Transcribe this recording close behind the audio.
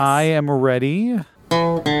I am ready.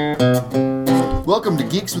 Welcome to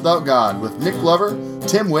Geeks Without God with Nick Glover,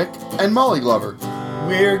 Tim Wick, and Molly Glover.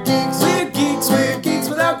 We're geeks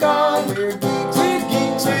without God. We're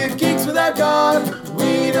geeks without God.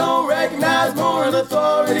 We don't recognize moral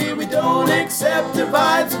authority. We don't accept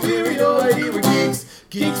divine superiority. We're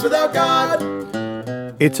geeks without God.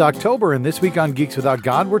 It's October, and this week on Geeks Without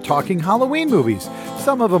God, we're talking Halloween movies.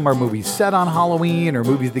 Some of them are movies set on Halloween, or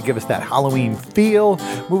movies that give us that Halloween feel,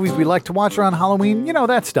 movies we like to watch around Halloween, you know,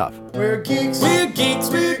 that stuff. We're geeks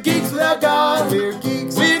without God. We're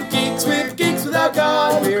geeks without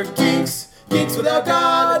God. We're geeks without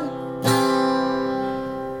God.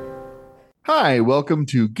 Hi, welcome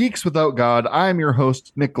to Geeks Without God. I'm your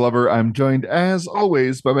host, Nick Glover. I'm joined, as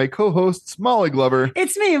always, by my co-hosts, Molly Glover.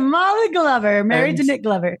 It's me, Molly Glover, married to Nick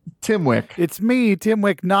Glover. Tim Wick. It's me, Tim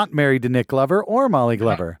Wick, not married to Nick Glover or Molly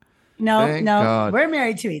Glover. Thank God. We're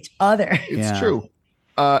married to each other. It's true.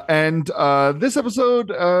 And this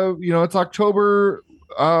episode, it's October.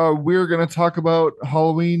 We're going to talk about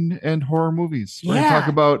Halloween and horror movies. We're going to talk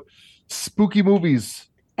about spooky movies.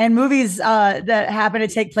 And movies that happen to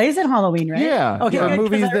take place at Halloween, right? Yeah. Okay, Yeah, good,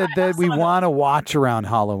 movies 'cause that we want to watch around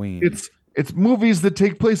Halloween. It's movies that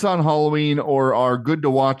take place on Halloween or are good to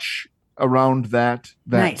watch around that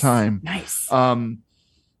time. Nice. I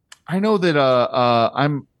know that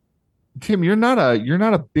I'm Tim, you're not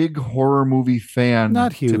a big horror movie fan.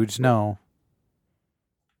 Not huge, no.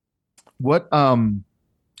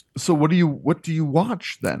 So what do you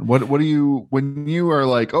watch then? What do you, when you are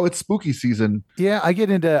like, oh, it's spooky season? Yeah, I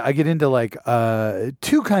get into like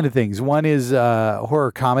two kind of things. One is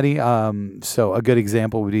horror comedy. So a good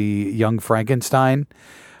example would be Young Frankenstein,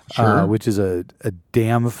 Sure. which is a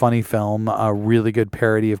damn funny film, a really good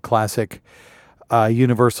parody of classic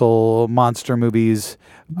Universal monster movies.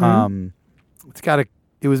 Mm-hmm.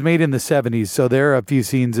 It was made in the 70s, so there are a few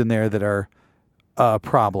scenes in there that are a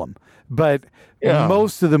problem. But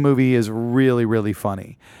most of the movie is really, really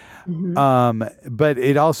funny. Mm-hmm. But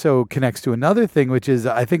it also connects to another thing, which is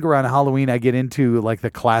I think around Halloween I get into like the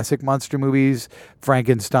classic monster movies,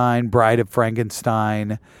 Frankenstein, Bride of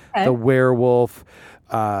Frankenstein, The Werewolf,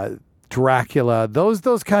 Dracula.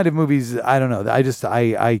 Those kind of movies. I don't know.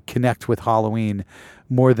 I connect with Halloween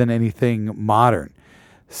more than anything modern.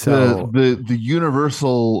 So the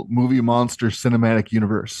Universal movie monster cinematic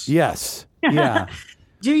universe. yes, yeah.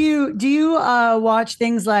 Do you watch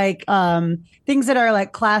things like things that are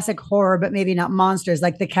like classic horror, but maybe not monsters,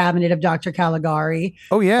 like The Cabinet of Dr. Caligari?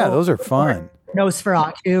 Oh yeah, those are fun.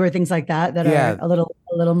 Nosferatu or things like that are a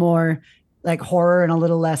little more like horror and a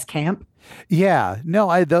little less camp. Yeah,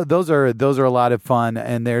 no, those are a lot of fun,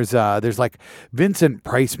 and there's like Vincent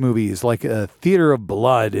Price movies, like a Theater of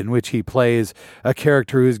Blood, in which he plays a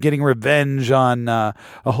character who's getting revenge on a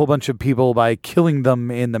whole bunch of people by killing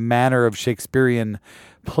them in the manner of Shakespearean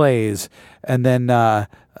plays, and then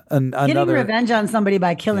Getting revenge on somebody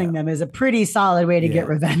by killing them is a pretty solid way to get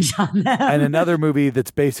revenge on them. And another movie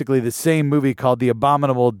that's basically the same movie called The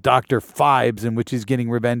Abominable Dr. Phibes, in which he's getting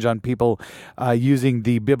revenge on people using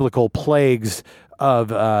the biblical plagues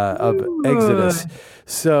of Exodus.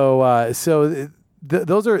 So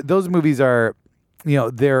those movies are,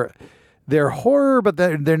 they're horror, but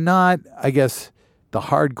they're not, I guess, the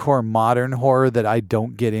hardcore modern horror that I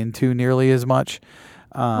don't get into nearly as much.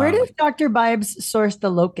 Where does Dr. Bibes source the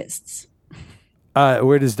locusts?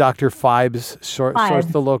 Where does Dr. Phibes source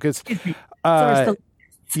the locusts? That's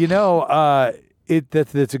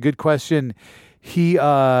a good question.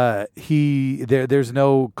 There's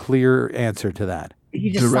no clear answer to that.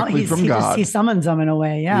 He summons them in a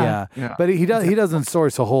way. Yeah. But he doesn't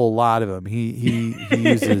source a whole lot of them. He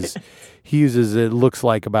uses it looks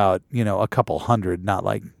like about a couple hundred, not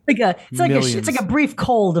like it's like a brief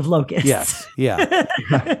cold of locusts. Yes, yeah.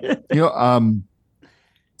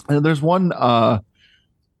 There's one. I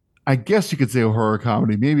guess you could say a horror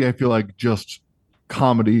comedy. Maybe I feel like just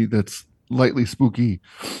comedy that's lightly spooky.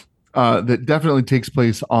 That definitely takes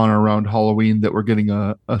place on or around Halloween that we're getting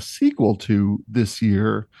a sequel to this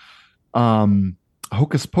year.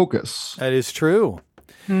 Hocus Pocus. That is true.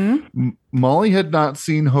 Molly had not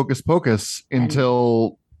seen Hocus Pocus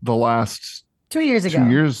until the last 2 years ago. 2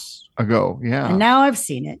 years ago, yeah. And now I've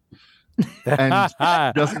seen it. And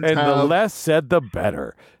the less said, the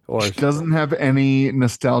better. Or she doesn't have any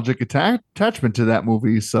nostalgic attachment to that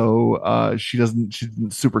movie, so she didn't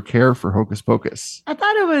super care for Hocus Pocus. I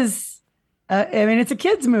thought it was I mean, it's a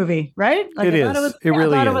kids movie, right? Like It I thought is. It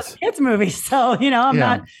really I thought it is. was a kids movie. So, I'm Yeah.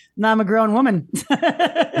 not, I'm a grown woman.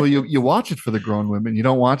 Well, you watch it for the grown women. You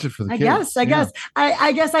don't watch it for the kids. I guess.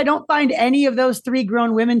 I guess I don't find any of those three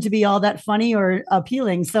grown women to be all that funny or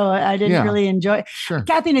appealing. So I didn't Yeah. really enjoy. Sure.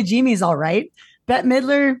 Kathy Najimy's all right. Bette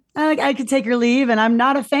Midler, I could take her leave, and I'm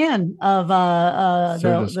not a fan of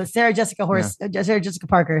the Sarah Jessica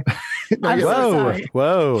Parker. I'm so sorry.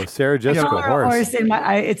 Whoa, Sarah Jessica Saw her Horse. in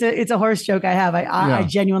my, it's a horse joke I have. I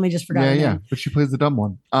genuinely just forgot. her name. But she plays the dumb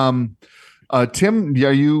one. Tim,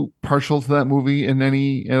 are you partial to that movie in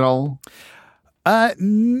any at all?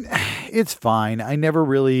 It's fine. I never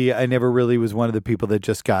really was one of the people that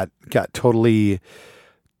just got totally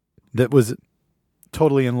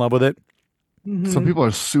in love with it. Mm-hmm. Some people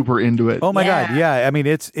are super into it. Oh my God. Yeah. I mean,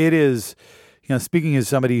 it is, speaking as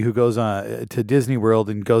somebody who goes to Disney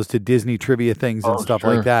World and goes to Disney trivia things and stuff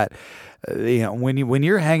like that, when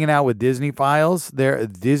you're hanging out with Disney files,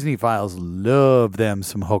 Disney files love them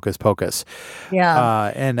some hocus pocus.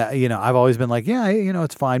 Yeah. And I've always been like,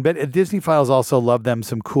 it's fine. But Disney files also love them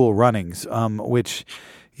some Cool Runnings, which,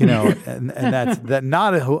 and that's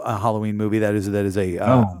not a Halloween movie. That is a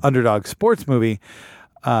underdog sports movie.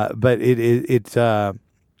 But it's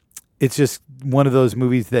just one of those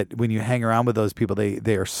movies that when you hang around with those people,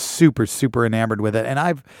 they are super, super enamored with it. And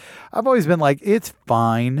I've always been like, it's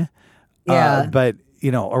fine. Yeah. But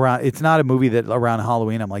it's not a movie that around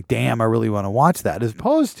Halloween, I'm like, damn, I really want to watch that. As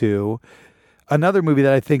opposed to another movie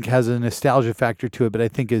that I think has a nostalgia factor to it, but I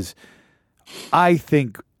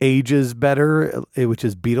think ages better, which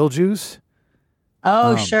is Beetlejuice.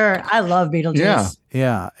 Oh, sure. I love Beetlejuice. Yeah.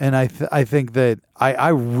 Yeah, and I think that I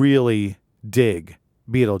really dig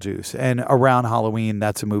Beetlejuice, and around Halloween,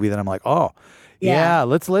 that's a movie that I'm like,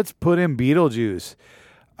 let's put in Beetlejuice.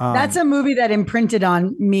 That's a movie that imprinted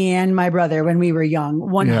on me and my brother when we were young,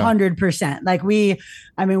 100%. Like we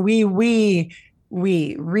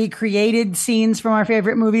recreated scenes from our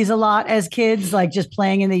favorite movies a lot as kids, like just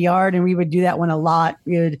playing in the yard, and we would do that one a lot.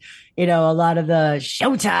 We would, a lot of the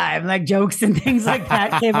Showtime like jokes and things like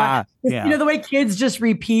that came out. Yeah. The way kids just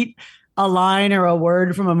repeat a line or a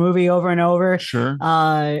word from a movie over and over. Sure.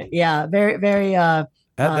 Very, very.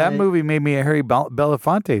 That movie made me a Harry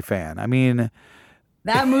Belafonte fan. I mean,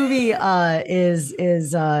 that movie is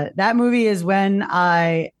when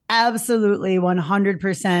I absolutely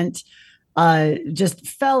 100% just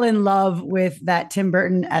fell in love with that Tim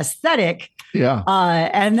Burton aesthetic. Yeah.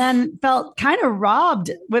 And then felt kind of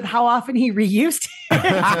robbed with how often he reused it.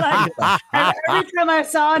 And every time I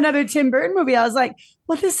saw another Tim Burton movie, I was like,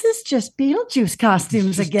 well, this is just Beetlejuice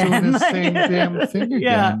costumes Just again. doing the same damn thing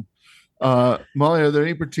again. Yeah. Molly, are there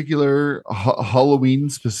any particular Halloween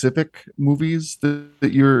specific movies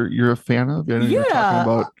that you're a fan of? I know you're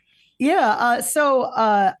talking about. Yeah.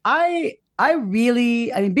 I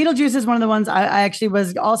mean, Beetlejuice is one of the ones I actually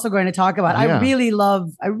was also going to talk about. Yeah. I really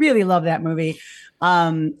love that movie.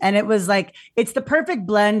 And it was like, it's the perfect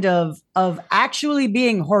blend of actually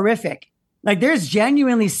being horrific. Like there's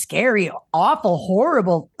genuinely scary, awful,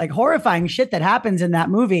 horrible, like horrifying shit that happens in that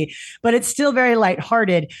movie, but it's still very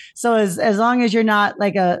lighthearted. So as long as you're not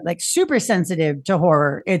like super sensitive to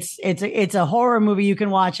horror, it's a horror movie you can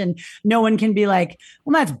watch and no one can be like,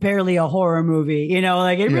 well, that's barely a horror movie.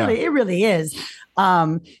 It really is.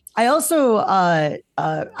 I also, I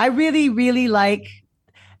really, really like,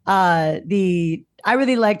 I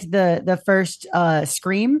really liked the first,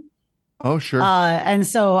 Scream. Oh, sure. And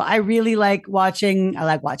so I like watching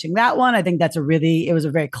that one. I think it was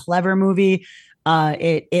a very clever movie.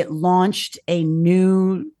 It launched a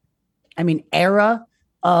new, era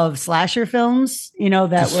of slasher films,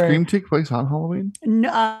 Does Scream take place on Halloween?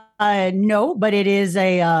 No, but it is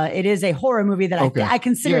a horror movie that I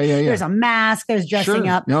consider. Yeah. There's a mask, there's dressing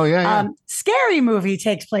up. Oh, yeah. Scary Movie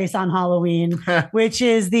takes place on Halloween, which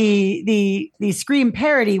is the Scream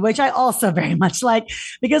parody, which I also very much like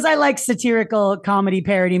because I like satirical comedy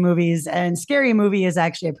parody movies, and Scary Movie is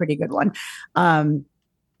actually a pretty good one.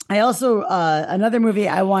 I also another movie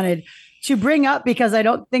I wanted to bring up because I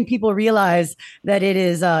don't think people realize that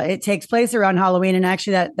it takes place around Halloween, and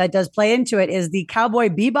actually that does play into it, is the Cowboy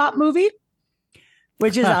Bebop movie,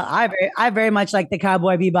 which is I very much like the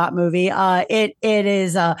Cowboy Bebop movie. It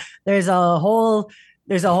is there's a whole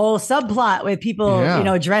subplot with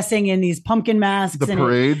people dressing in these pumpkin masks, the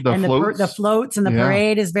parade, the floats, and the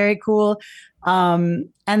parade is very cool.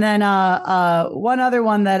 And then one other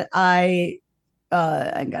one that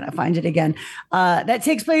I'm gonna find it again. That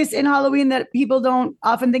takes place in Halloween that people don't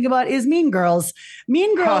often think about is Mean Girls.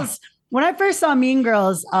 Mean Girls. When I first saw Mean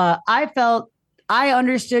Girls, I felt I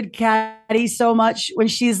understood Caddy so much when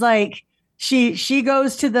she's like she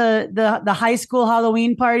goes to the high school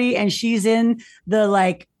Halloween party and she's in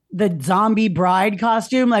the zombie bride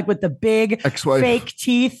costume, like with the big Ex-wife. fake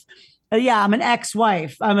teeth. Yeah, I'm an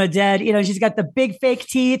ex-wife. I'm a dead, she's got the big fake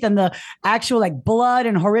teeth and the actual like blood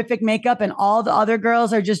and horrific makeup, and all the other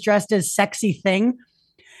girls are just dressed as sexy thing.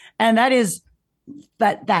 And that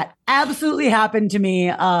absolutely happened to me.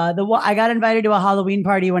 I got invited to a Halloween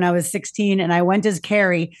party when I was 16 and I went as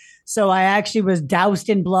Carrie. So I actually was doused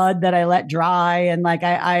in blood that I let dry. And like,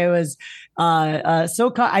 I was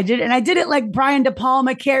I did it like Brian De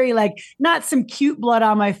Palma Carrie, like not some cute blood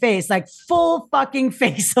on my face, like full fucking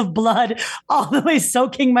face of blood all the way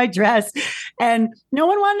soaking my dress. And no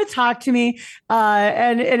one wanted to talk to me.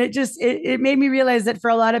 And it made me realize that for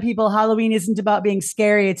a lot of people, Halloween isn't about being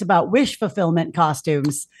scary. It's about wish fulfillment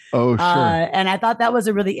costumes. Oh, sure. And I thought that was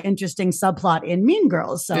a really interesting subplot in Mean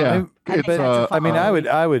Girls. So Yeah.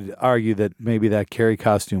 I would argue that maybe that Carrie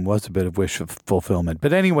costume was a bit of wish fulfillment.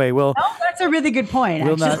 But anyway, that's a really good point.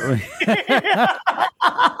 We'll not.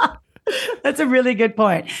 That's a really good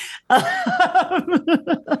point.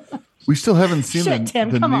 We still haven't seen Tim,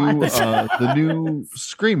 the new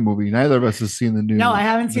Scream movie. Neither of us has seen the new. No, I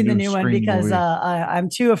haven't seen the new one because I'm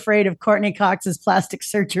too afraid of Courtney Cox's plastic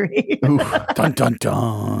surgery. Dun dun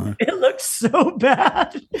dun. It looks so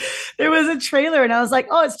bad. There was a trailer and I was like,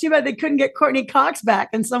 oh, it's too bad they couldn't get Courtney Cox back.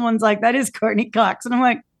 And someone's like, that is Courtney Cox. And I'm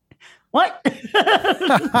like, what?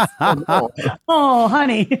 Oh,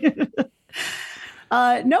 honey.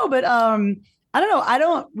 No, but I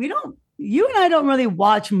don't know. You and I don't really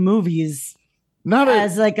watch movies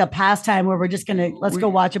as like a pastime where we're just let's go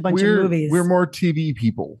watch a bunch of movies. We're more TV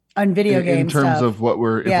people on video games in terms of what if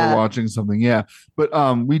we're watching something. Yeah.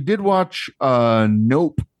 But we did watch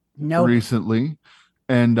Nope recently.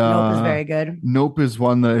 And Nope is very good. Nope is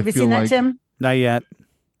one that Have you seen that, Tim? Not yet.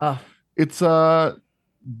 Oh. It's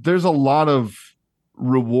there's a lot of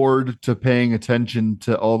reward to paying attention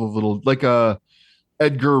to all the little, like a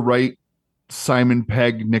Edgar Wright, Simon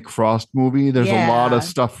Pegg, Nick Frost movie. There's a lot of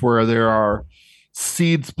stuff where there are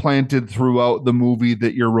seeds planted throughout the movie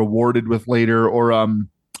that you're rewarded with later, or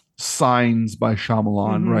Signs by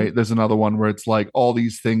Shyamalan, right? There's another one where it's like all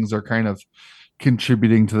these things are kind of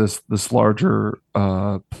contributing to this larger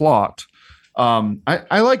plot.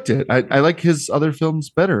 I liked it. I like his other films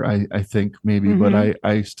better, I think maybe, but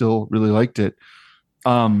I still really liked it.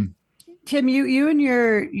 Tim, you and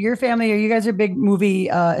your family, you guys are big movie,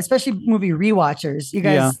 especially movie rewatchers. You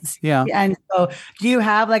guys, yeah. And so, do you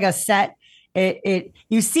have like a set?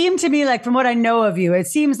 You seem to me like, from what I know of you, it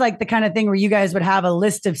seems like the kind of thing where you guys would have a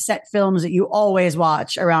list of set films that you always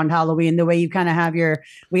watch around Halloween. The way you kind of have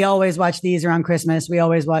we always watch these around Christmas. We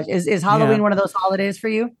always watch. Is Halloween one of those holidays for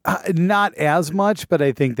you? Not as much, but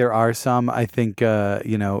I think there are some. I think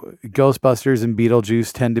Ghostbusters and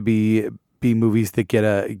Beetlejuice tend to be movies that get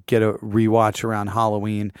a rewatch around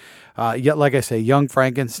Halloween. Yet, like I say, Young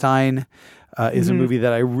Frankenstein is a movie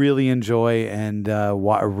that I really enjoy and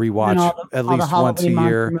rewatch at least once a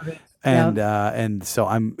year. And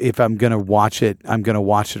so if I'm gonna watch it, I'm gonna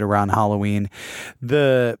watch it around Halloween.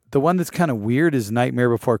 The one that's kind of weird is Nightmare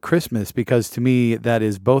Before Christmas, because to me that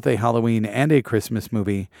is both a Halloween and a Christmas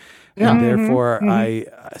movie. Yeah. And therefore I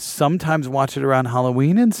sometimes watch it around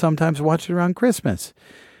Halloween and sometimes watch it around Christmas.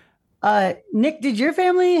 Nick, did your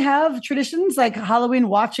family have traditions like Halloween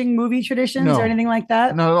watching movie traditions or anything like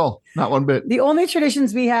that? Not at all. Not one bit. The only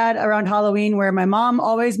traditions we had around Halloween were my mom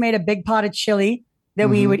always made a big pot of chili that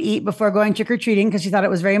we would eat before going trick-or-treating, because she thought it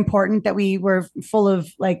was very important that we were full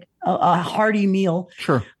of like a hearty meal.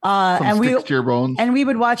 Sure. And sticks to your bones. And we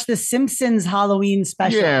would watch the Simpsons Halloween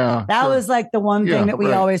special. Yeah, that was like the one thing that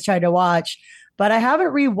we always tried to watch. But I haven't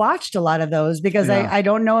rewatched a lot of those because I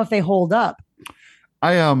don't know if they hold up.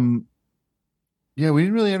 Yeah, we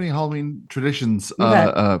didn't really have any Halloween traditions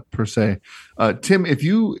per se. Tim, if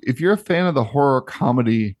you're a fan of the horror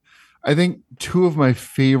comedy, I think two of my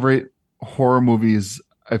favorite horror movies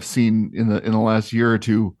I've seen in the last year or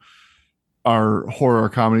two are horror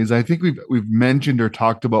comedies. I think we've mentioned or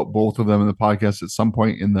talked about both of them in the podcast at some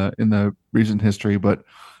point in the recent history, but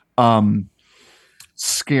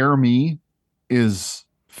Scare Me is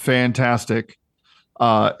fantastic.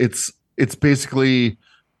 It's basically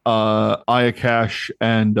Aya Cash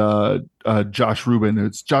and Josh Rubin.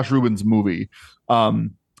 It's Josh Rubin's movie.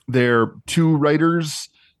 They're two writers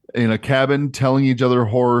in a cabin telling each other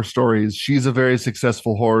horror stories. She's a very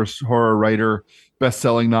successful horror writer,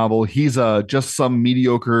 best-selling novel. He's just some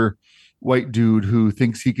mediocre white dude who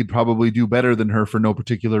thinks he could probably do better than her for no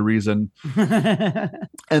particular reason. And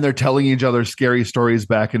they're telling each other scary stories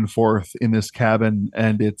back and forth in this cabin,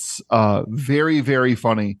 and it's very, very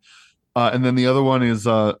funny. And then the other one is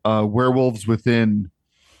Werewolves Within,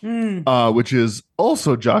 which is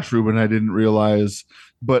also Josh Rubin. I didn't realize,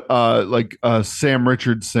 but Sam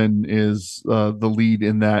Richardson is the lead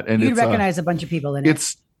in that, and You'd recognize a bunch of people in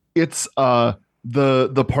it. It's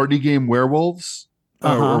the party game Werewolves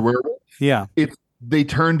or Werewolf. Yeah, they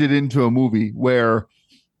turned it into a movie where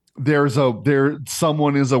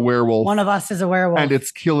someone is a werewolf. One of us is a werewolf, and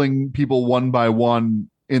it's killing people one by one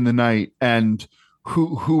in the night, and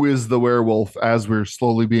who is the werewolf as we're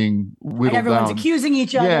slowly being whittled and everyone's down. accusing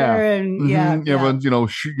each other, and everyone's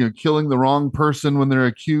killing the wrong person when they're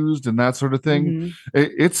accused and that sort of thing.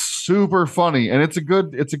 It's super funny, and it's a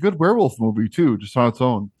good werewolf movie too, just on its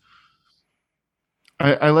own.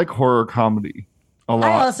 I like horror comedy a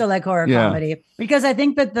lot. I also like horror comedy because I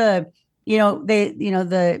think that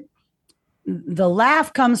the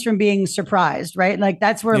laugh comes from being surprised, right? Like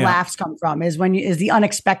that's where laughs come from, is the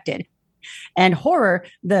unexpected. And horror,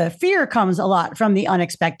 the fear comes a lot from the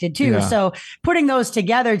unexpected too. Yeah. So putting those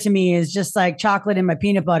together to me is just like chocolate in my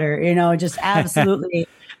peanut butter, just absolutely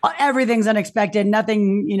everything's unexpected.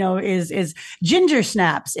 Nothing, is Ginger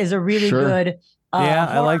Snaps is a really good.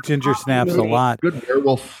 I like Ginger Snaps a lot. Good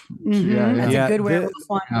werewolf. That's a good werewolf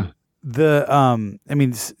one.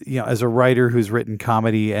 As a writer who's written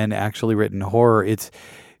comedy and actually written horror,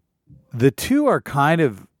 the two are kind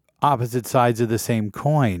of opposite sides of the same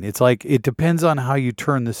coin. It's like it depends on how you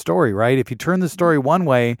turn the story, right? If you turn the story one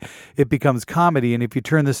way, it becomes comedy, and if you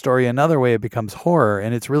turn the story another way, it becomes horror.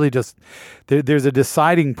 And it's really just there's a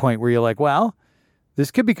deciding point where you're like, well,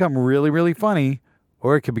 this could become really, really funny,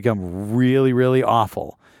 or it could become really, really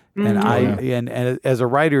awful. And and as a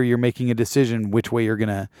writer, you're making a decision which way you're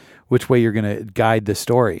gonna guide the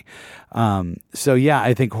story.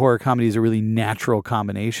 I think horror comedy is a really natural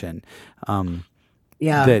combination.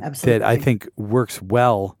 That I think works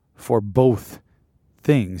well for both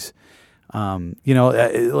things.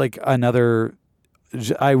 Like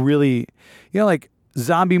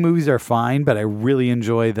zombie movies are fine, but I really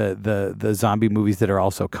enjoy the zombie movies that are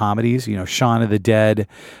also comedies. Shaun of the Dead,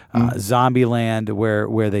 Zombieland,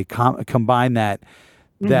 where they combine that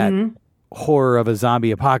horror of a zombie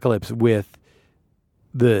apocalypse with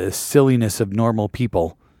the silliness of normal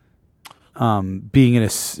people. Being in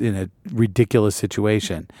a ridiculous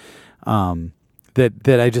situation, that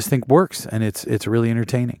I just think works, and it's really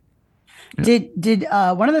entertaining. Yeah. Did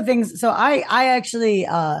one of the things? So I actually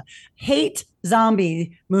hate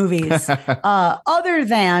zombie movies, other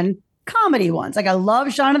than comedy ones. Like I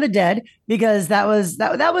love Shaun of the Dead because that was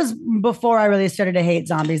before I really started to hate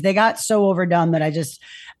zombies. They got so overdone that I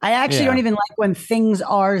actually don't even like when things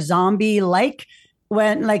are zombie like.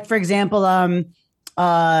 When, like, for example, there's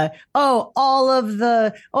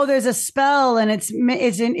a spell and it's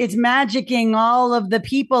magicking all of the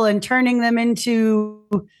people and turning them into,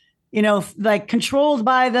 like controlled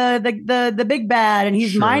by the big bad, and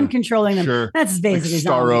he's mind controlling them. Sure. That's basically like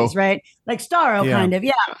zombies, right? Like Starro, kind of,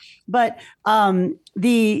 yeah. But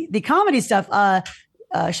the comedy stuff,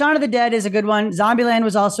 Shaun of the Dead is a good one. Zombieland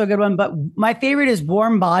was also a good one, but my favorite is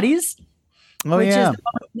Warm Bodies. Which is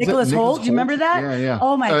Nicholas Hoult. Do you remember that? Yeah.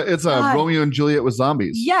 Oh my God. It's Romeo and Juliet with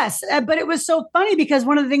zombies. Yes, but it was so funny because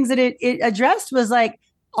one of the things that it addressed was like,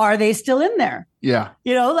 are they still in there? Yeah.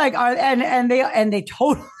 And they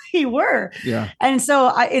totally were. Yeah. And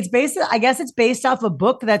so it's based off a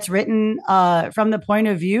book that's written from the point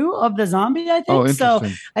of view of the zombie, I think. Oh, interesting.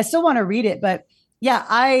 So I still want to read it, but yeah,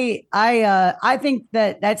 I think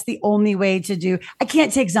that's the only way to do. I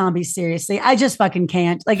can't take zombies seriously. I just fucking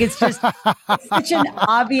can't. Like it's such an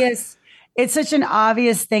obvious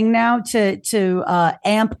thing now to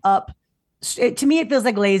amp up. To me, it feels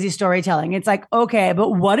like lazy storytelling. It's like, okay,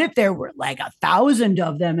 but what if there were like 1,000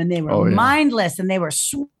 of them and they were mindless and they were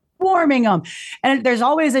swarming them? And there's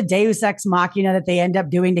always a Deus Ex Machina that they end up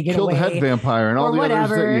doing to get Kill away. Kill the head vampire and all the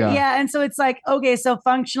whatever. others. And so it's like, okay, so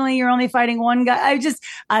functionally you're only fighting one guy.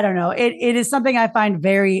 I don't know. It is something I find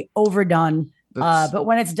very overdone. But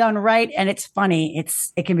when it's done right and it's funny, it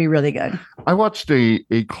can be really good. I watched a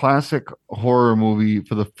classic horror movie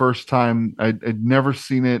for the first time. I'd never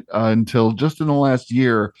seen it until just in the last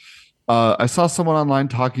year. I saw someone online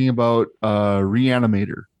talking about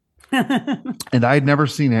Reanimator. And I'd never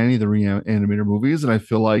seen any of the Reanimator movies, and I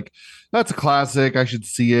feel like that's a classic. I should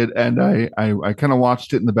see it. And I kind of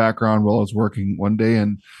watched it in the background while I was working one day,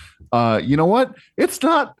 and you know what? It's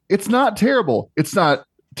not terrible. It's not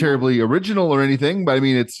terribly original or anything, but I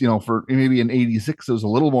mean, it's, for maybe in 86, it was a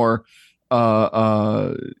little more,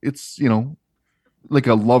 it's, like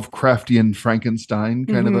a Lovecraftian Frankenstein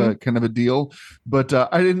kind of a deal. But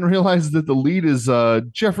I didn't realize that the lead is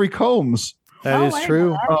Jeffrey Combs. That is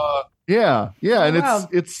true. Yeah, and wow.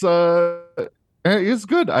 it's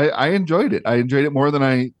good. I enjoyed it. I enjoyed it more than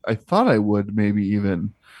I thought I would, maybe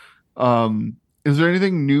even. Is there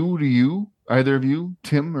anything new to you, either of you,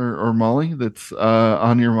 Tim or Molly, that's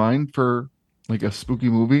on your mind for like a spooky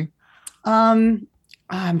movie? I'm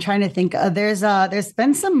trying to think. There's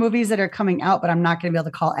been some movies that are coming out, but I'm not going to be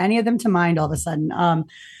able to call any of them to mind all of a sudden.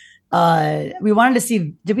 We wanted to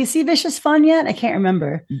see. Did we see Vicious Fun yet? I can't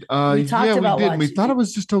remember. We talked about we did. watching We thought it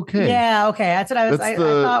was just okay. Yeah, okay. That's what I was. I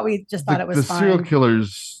thought we just thought it was the fine. serial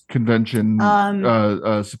killers convention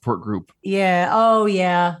support group. Yeah. Oh,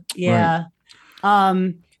 yeah. Yeah.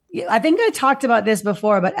 Right. I think I talked about this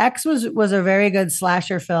before, but X was a very good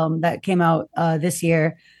slasher film that came out this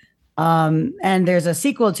year. And there's a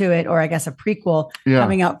sequel to it, or I guess a prequel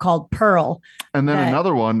coming out called Pearl. And then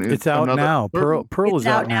another one. It's out now. Pearl is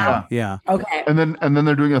out now. Yeah. Okay. And then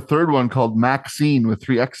they're doing a third one called Maxine with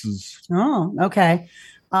 3 X's. Oh, okay.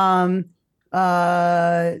 We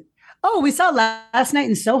saw Last Night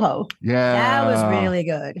in Soho. Yeah. That was really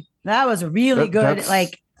good. That was really good. That's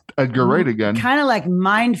like Edgar Wright again. Kind of like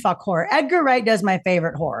mindfuck horror. Edgar Wright does my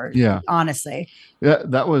favorite horror. Yeah. Honestly. Yeah,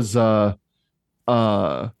 that was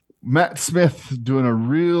Matt Smith doing a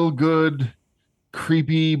real good,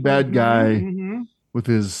 creepy bad guy with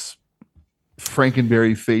his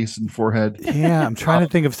Frankenberry face and forehead. Yeah, I'm trying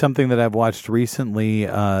to think of something that I've watched recently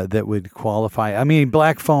that would qualify. I mean,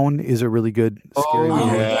 Black Phone is a really good scary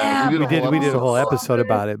movie. Yeah. We did a whole episode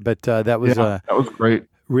about it, but that was great.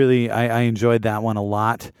 Really, I enjoyed that one a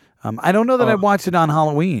lot. I don't know that I watched it on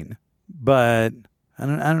Halloween, but I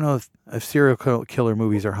don't know if serial killer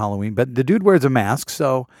movies are Halloween. But the dude wears a mask,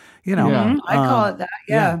 so you know. Yeah. I call it that.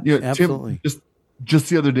 Yeah, absolutely. Tim, just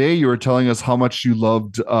the other day, you were telling us how much you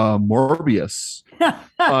loved Morbius.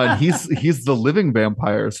 And he's the living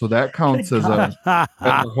vampire, so that counts as a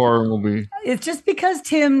horror movie. It's just because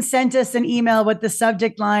Tim sent us an email with the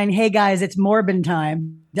subject line, "Hey guys, it's Morbin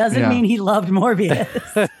time," doesn't mean he loved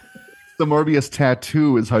Morbius. The Morbius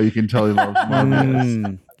tattoo is how you can tell he loves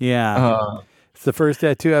Morbius. It's the first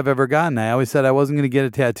tattoo I've ever gotten. I always said I wasn't going to get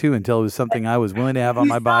a tattoo until it was something I was willing to have on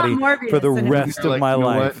my body for the rest of my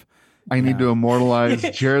life. I need to immortalize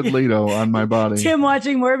Jared Leto on my body. Tim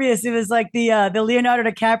watching Morbius, it was like the Leonardo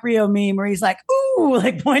DiCaprio meme where he's like, "Ooh,"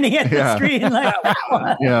 like pointing at the screen, like,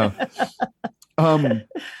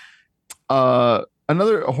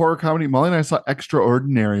 another horror comedy. Molly and I saw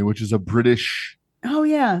Extraordinary, which is a British. Oh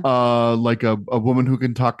yeah. Like a woman who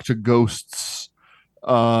can talk to ghosts.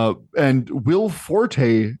 And Will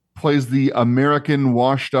Forte plays the American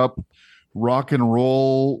washed up rock and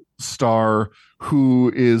roll star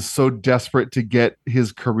who is so desperate to get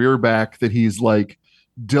his career back that he's like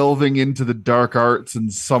delving into the dark arts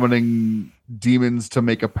and summoning demons to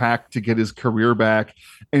make a pact to get his career back.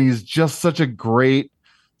 And he's just such a great,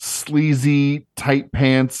 sleazy, tight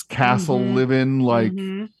pants, castle living, like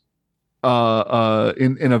in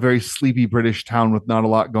a very sleepy British town with not a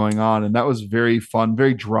lot going on. And that was very fun,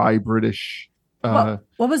 very dry British. What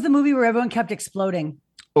was the movie where everyone kept exploding?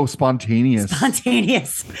 Oh, Spontaneous.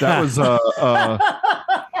 That was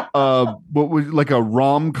what was like a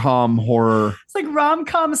rom-com horror. It's like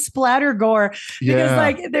rom-com splatter gore because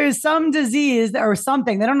like there's some disease or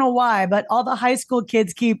something. They don't know why, but all the high school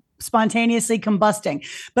kids keep spontaneously combusting,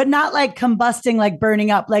 but not like combusting, like burning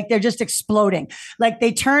up, like they're just exploding. Like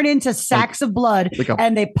they turn into sacks of blood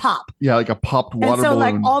and they pop. Yeah, like a popped water balloon.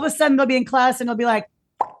 Like all of a sudden they'll be in class and they'll be like,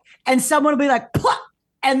 and someone will be like, plop.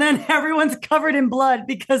 And then everyone's covered in blood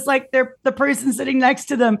because like the person sitting next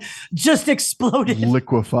to them just exploded.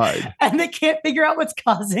 Liquefied. And they can't figure out what's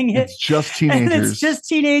causing it. It's just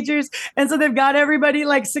teenagers. And so they've got everybody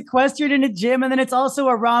like sequestered in a gym. And then it's also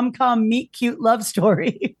a rom-com meet cute love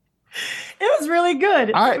story. It was really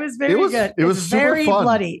good. It was very good. It was super very fun.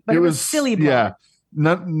 bloody, but it was silly blood. Yeah.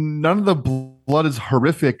 None of the blood is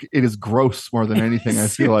horrific. It is gross more than anything. I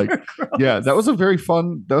feel like. Gross. Yeah, that was a very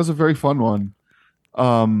fun one.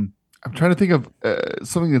 I'm trying to think of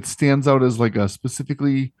something that stands out as like a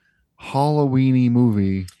specifically Halloween-y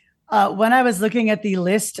movie. When I was looking at the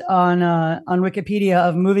list on Wikipedia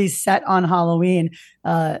of movies set on Halloween,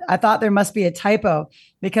 I thought there must be a typo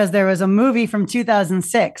because there was a movie from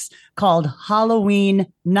 2006 called Halloween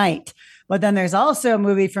Night. But then there's also a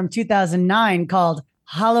movie from 2009 called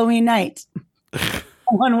Halloween Night.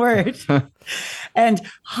 One word. And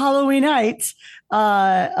Halloween Night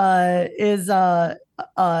is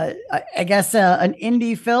I guess an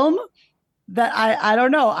indie film that I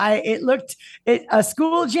don't know. A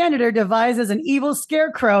school janitor devises an evil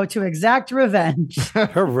scarecrow to exact revenge.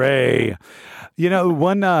 Hooray. You know,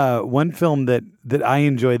 one film that I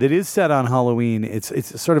enjoy that is set on Halloween,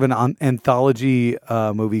 it's sort of an anthology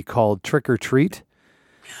movie called Trick or Treat.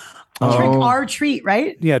 Trick or Treat,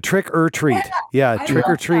 right? Yeah, Trick or Treat. Yeah, Trick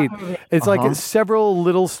or Treat. It's like several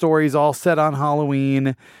little stories all set on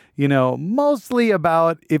Halloween, you know, mostly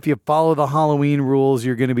about if you follow the Halloween rules,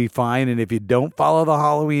 you're going to be fine. And if you don't follow the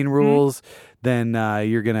Halloween rules, then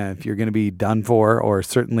you're going to be done for, or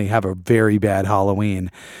certainly have a very bad Halloween.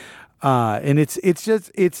 And it's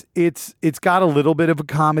got a little bit of a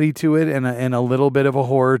comedy to it and a little bit of a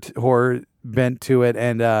horror bent to it.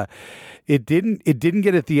 And, it didn't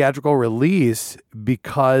get a theatrical release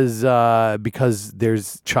because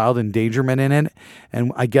there's child endangerment in it,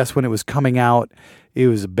 and I guess when it was coming out, it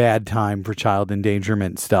was a bad time for child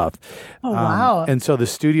endangerment stuff. Oh wow! And so the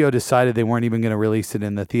studio decided they weren't even going to release it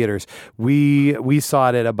in the theaters. We saw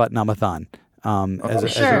it at a Button-Umathon as a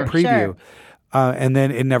preview, sure. And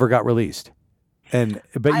then it never got released.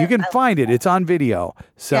 But you can find it; it's on video,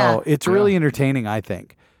 so it's really entertaining, I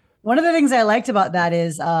think. One of the things I liked about that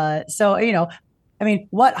is,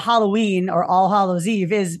 what Halloween or All Hallows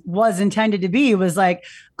Eve was intended to be was like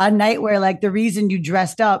a night where like the reason you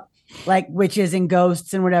dressed up like witches and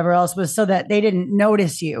ghosts and whatever else was so that they didn't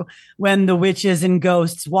notice you when the witches and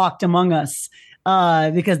ghosts walked among us.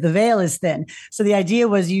 Because the veil is thin. So the idea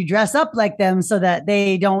was you dress up like them so that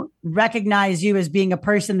they don't recognize you as being a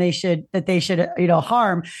person they should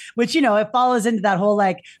harm, which, it follows into that whole,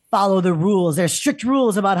 like, follow the rules. There's strict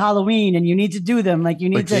rules about Halloween and you need to do them. Like you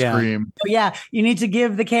need to scream. You need to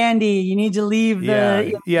give the candy. You need to leave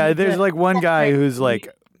the. There's like one guy who's like,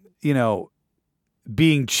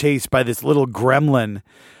 being chased by this little gremlin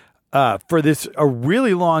for a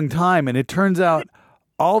really long time. And it turns out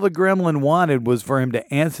all the gremlin wanted was for him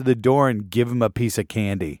to answer the door and give him a piece of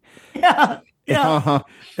candy. Yeah.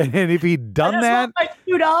 And if he'd done that,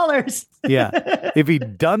 $2. if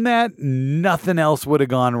he'd done that, nothing else would have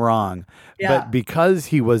gone wrong. Yeah. But because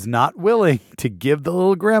he was not willing to give the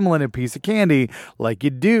little gremlin a piece of candy like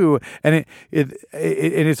you do, and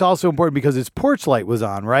it's also important because his porch light was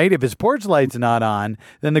on, right? If his porch light's not on,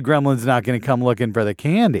 then the gremlin's not going to come looking for the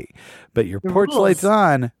candy. But your porch light's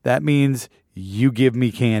on, that means you give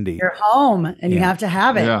me candy. You're home and you have to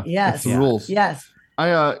have it. Yeah, yes. It's the rules. Yes.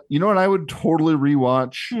 You know what I would totally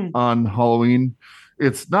rewatch on Halloween?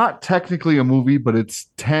 It's not technically a movie, but it's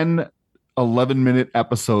 10, 11-minute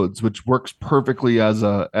episodes, which works perfectly as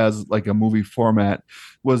like a movie format.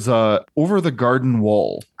 Was Over the Garden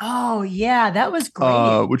Wall. Oh yeah, that was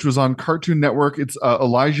great. Which was on Cartoon Network. It's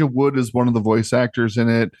Elijah Wood is one of the voice actors in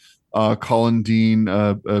it. Colin Dean,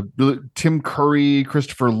 Tim Curry,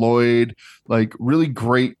 Christopher Lloyd, like really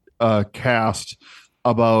great cast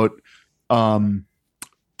about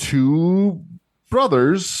two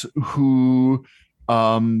brothers who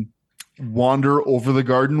wander over the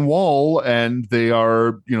garden wall, and they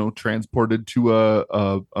are transported to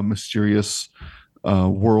a mysterious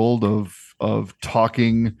world of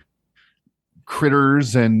talking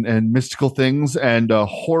critters and mystical things, and a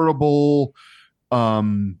horrible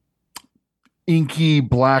inky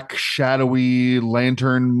black shadowy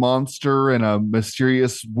lantern monster and a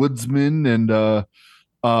mysterious woodsman, and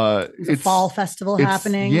it's a fall festival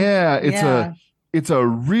happening. It's a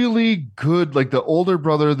really good, like, the older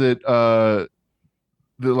brother that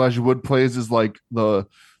Elijah Wood plays is like the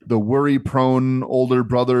worry prone older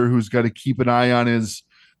brother who's got to keep an eye on his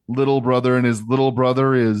little brother, and his little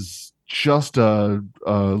brother is just a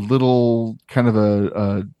little kind of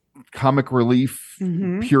a comic relief,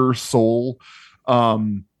 pure soul.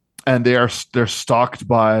 And they're stalked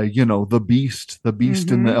by the beast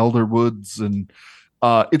in the Elder Woods, and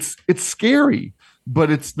it's scary,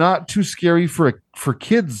 but it's not too scary for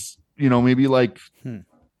kids, maybe like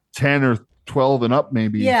 10 or 12 and up,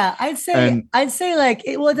 maybe. Yeah, I'd say like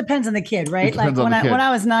it depends on the kid, right? Like when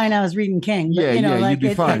I was 9, I was reading King. But, you'd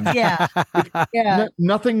be fine.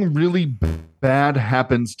 Nothing really bad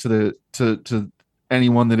happens to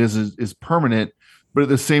anyone that is permanent, but at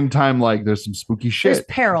the same time, like, there's some spooky shit. There's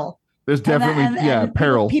peril. There's definitely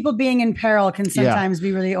peril. People being in peril can sometimes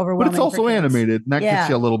be really overwhelming. But it's also animated, and that gets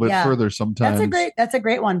you a little bit further sometimes. That's a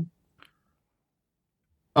great one.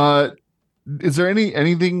 Is there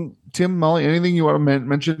anything, Tim, Molly, anything you want to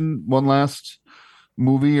mention? One last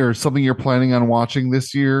movie or something you're planning on watching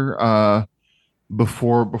this year?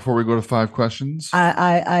 Before we go to 5 questions,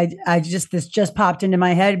 this just popped into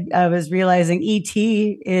my head. I was realizing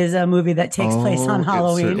E.T. is a movie that takes place on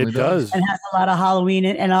Halloween. It does, and has a lot of Halloween,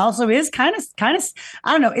 and also is kind of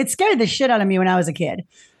I don't know. It scared the shit out of me when I was a kid.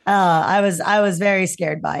 I was very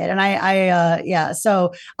scared by it, and yeah.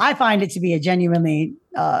 So I find it to be a genuinely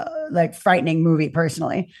like frightening movie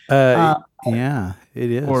personally. Yeah, it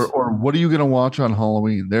is. Or what are you going to watch on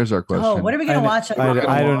Halloween? There's our question. Oh, what are we going to watch?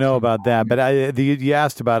 I don't know about that, but you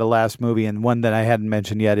asked about a last movie, and one that I hadn't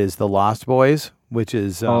mentioned yet is The Lost Boys, which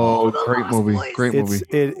is great movie, great movie.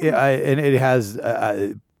 And it has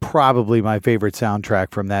probably my favorite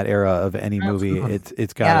soundtrack from that era of any movie.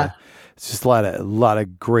 It's got it's just a lot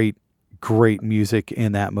of great music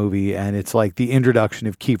in that movie, and it's like the introduction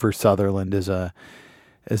of Kiefer Sutherland as an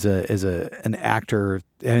actor,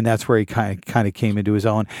 and that's where he kind of came into his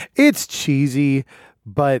own. It's cheesy,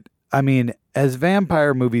 but I mean, as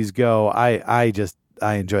vampire movies go, I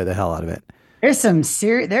enjoy the hell out of it. There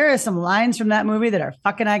are some lines from that movie that are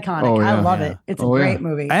fucking iconic. Oh, yeah. I love it. It's a great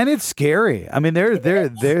movie. And it's scary. I mean,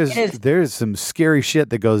 there's some scary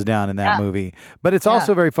shit that goes down in that movie, but it's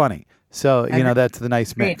also very funny. So, that's the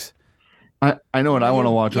nice mix. I know what I want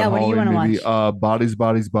to watch on Halloween, maybe Bodies,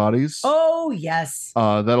 Bodies, Bodies. Oh, yes.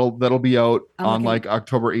 That'll be out on like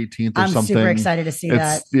October 18th or something. I'm super excited to see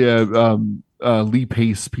that. Yeah, Lee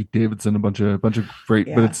Pace, Pete Davidson, a bunch of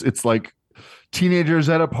great, but it's like teenagers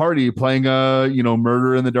at a party playing a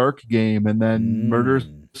murder in the dark game, and then murders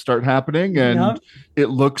start happening, and it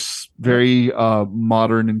looks very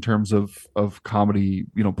modern in terms of comedy,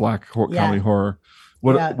 black comedy horror.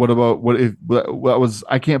 What about if that was?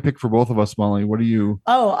 I can't pick for both of us, Molly. What do you?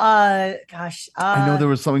 Oh, gosh. I know there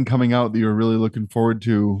was something coming out that you were really looking forward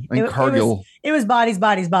to. I think Cargill. It was Bodies,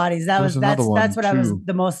 Bodies, Bodies. That's what I was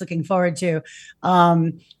the most looking forward to.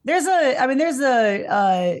 There's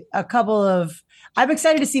a couple of. I'm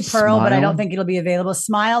excited to see Pearl, but I don't think it'll be available.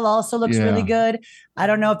 Smile also looks really good. I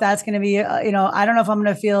don't know if that's going to be, I don't know if I'm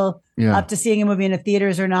going to feel up to seeing a movie in the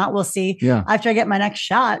theaters or not. We'll see. Yeah. After I get my next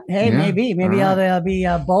shot, maybe I'll be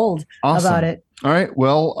bold about it. All right.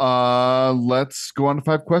 Well, let's go on to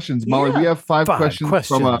 5 questions. Molly, we have 5 questions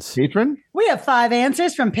from a patron. We have 5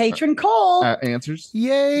 answers from patron Cole. Answers.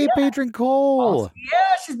 Yay, patron Cole. Awesome.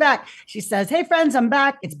 Yeah, she's back. She says, "Hey friends, I'm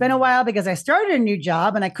back. It's been a while because I started a new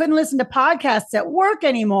job and I couldn't listen to podcasts at work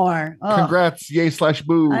anymore." Congrats.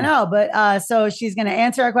 Yay/boo. I know, but so she's going to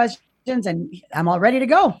answer our questions and I'm all ready to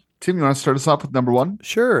go. Tim, you want to start us off with number 1?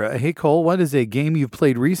 Sure. Hey, Cole, what is a game you've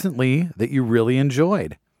played recently that you really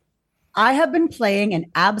enjoyed? I have been playing and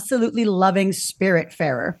absolutely loving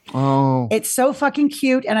Spiritfarer. Oh. It's so fucking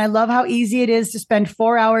cute, and I love how easy it is to spend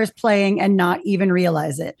 4 hours playing and not even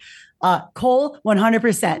realize it. Cole,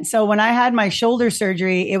 100%. So when I had my shoulder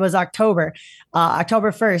surgery, it was October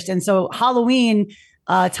 1st. And so Halloween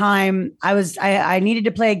time, I needed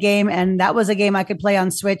to play a game, and that was a game I could play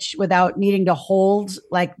on Switch without needing to hold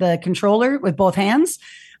like the controller with both hands.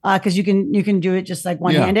 Because you can do it just like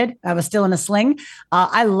one-handed. I was still in a sling.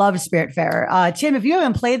 I loved Spiritfarer. Tim, if you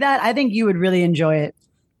haven't played that, I think you would really enjoy it.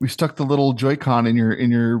 We stuck the little Joy-Con in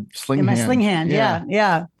your sling hand. In my sling hand,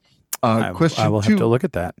 yeah. Question 2. I will have to look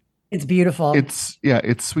at that. It's beautiful. It's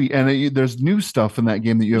sweet, and there's new stuff in that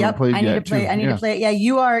game that you haven't played yet. I need to play it. Yeah,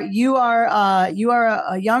 you are a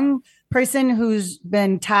young person who's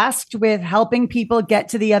been tasked with helping people get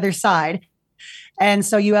to the other side. And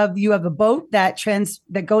so you have a boat that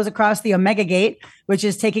goes across the Omega Gate, which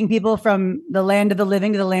is taking people from the land of the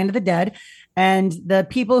living to the land of the dead. And the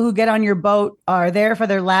people who get on your boat are there for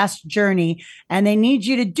their last journey, and they need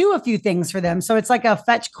you to do a few things for them. So it's like a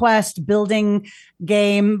fetch quest building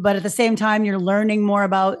game, but at the same time, you're learning more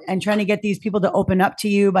about and trying to get these people to open up to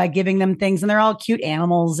you by giving them things. And they're all cute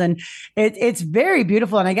animals, and it's very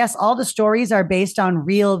beautiful. And I guess all the stories are based on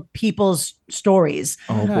real people's stories,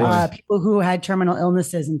 people who had terminal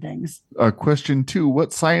illnesses and things. Question 2,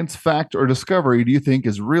 what science fact or discovery do you think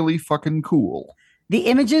is really fucking cool? The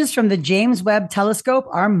images from the James Webb Telescope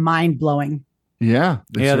are mind-blowing. Yeah.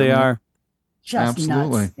 They are. Just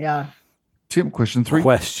absolutely nuts. Yeah. Tim, question 3.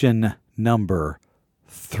 Question number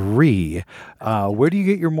 3. Where do you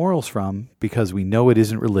get your morals from? Because we know it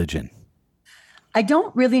isn't religion. I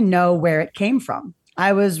don't really know where it came from.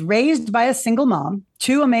 I was raised by a single mom,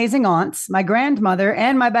 2 amazing aunts, my grandmother,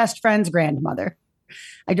 and my best friend's grandmother.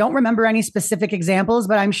 I don't remember any specific examples,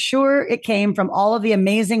 but I'm sure it came from all of the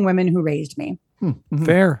amazing women who raised me. Mm-hmm.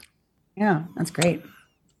 Fair. Yeah, that's great.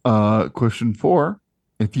 Question 4.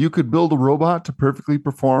 If you could build a robot to perfectly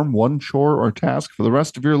perform one chore or task for the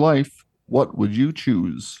rest of your life, what would you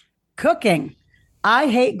choose? Cooking. I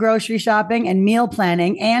hate grocery shopping and meal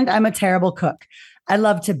planning, and I'm a terrible cook. I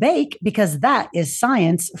love to bake because that is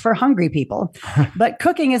science for hungry people. But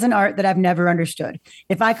cooking is an art that I've never understood.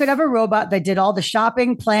 If I could have a robot that did all the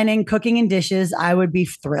shopping, planning, cooking, and dishes, I would be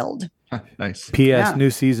thrilled. Nice. P.S. New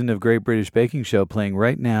season of Great British Baking Show playing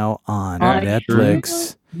right now on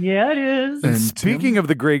Netflix. Yeah, it is. And Speaking of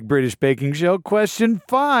the Great British Baking Show, question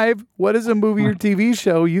 5. What is a movie or TV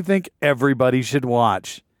show you think everybody should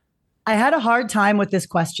watch? I had a hard time with this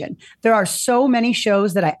question. There are so many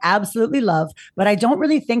shows that I absolutely love, but I don't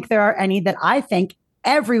really think there are any that I think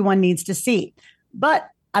everyone needs to see. But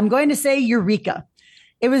I'm going to say Eureka.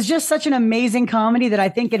 It was just such an amazing comedy that I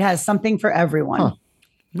think it has something for everyone. Huh.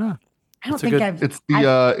 Yeah. I don't That's a think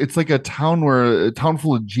good- it's like a town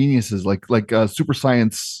full of geniuses, like super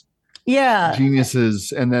science Yeah.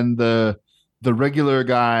 geniuses, and then the regular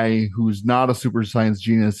guy who's not a super science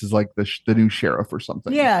genius is like the new sheriff or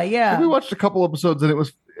something. Yeah. Yeah. We watched a couple episodes and it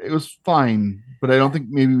was fine, but I don't think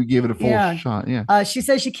maybe we gave it a full Yeah. shot. Yeah. She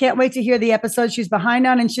says she can't wait to hear the episode she's behind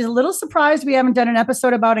on, and she's a little surprised we haven't done an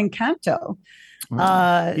episode about Encanto.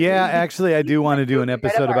 Yeah, actually, I do want to do an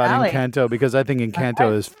episode up our about alley. Encanto because I think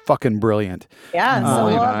Encanto is fucking brilliant. Yeah, and so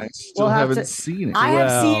Molly and we'll- I still we'll have haven't to- seen it. I have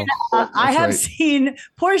Well, seen I that's have right. seen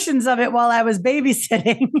portions of it while I was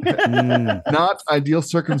babysitting. Not ideal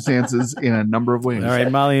circumstances in a number of ways. All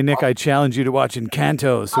right, Molly and Nick, I challenge you to watch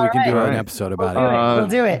Encanto so we can do All an right. episode about We'll it. do it. We'll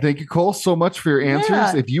do it. Thank you, Cole, so much for your answers.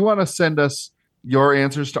 Yeah. If you want to send us your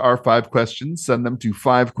answers to our 5 questions, send them to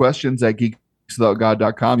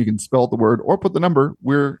 5questions@geekswithoutgod.com. You can spell the word or put the number.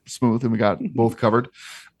 We're smooth and we got both covered.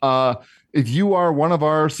 If you are one of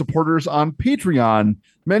our supporters on Patreon,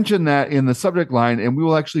 mention that in the subject line and we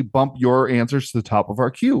will actually bump your answers to the top of our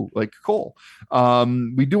queue, like Cole.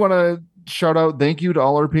 We do want to shout out thank you to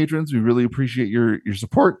all our patrons. We really appreciate your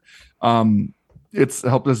support. It's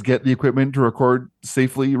helped us get the equipment to record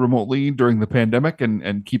safely remotely during the pandemic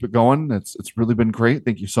and keep it going. It's really been great.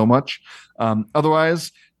 Thank you so much.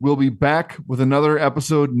 Otherwise, we'll be back with another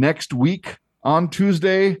episode next week on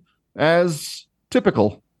Tuesday as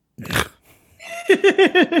typical.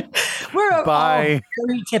 We're all Bye.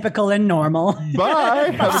 very typical and normal.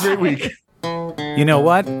 Bye. Have a great week. You know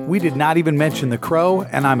what? We did not even mention The Crow,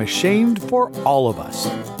 and I'm ashamed for all of us.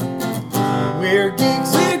 We're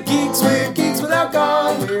geeks, we're geeks, we're geeks without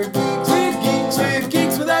God. We're geeks, we're geeks, we're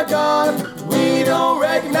geeks without God. We don't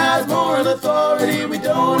recognize moral authority. We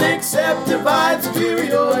don't accept divine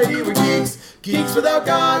superiority. We're geeks, geeks without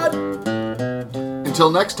God.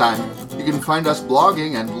 Until next time, you can find us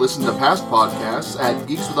blogging and listen to past podcasts at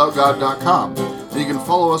geekswithoutgod.com. And you can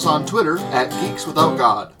follow us on Twitter at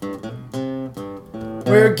geekswithoutgod.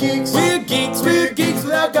 We're geeks, we're geeks, we're geeks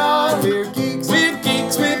without God. We're geeks, we're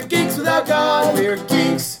geeks, we're geeks without God. We're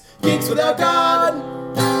geeks, geeks without God.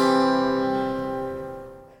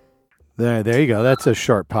 There you go. That's a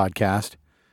short podcast.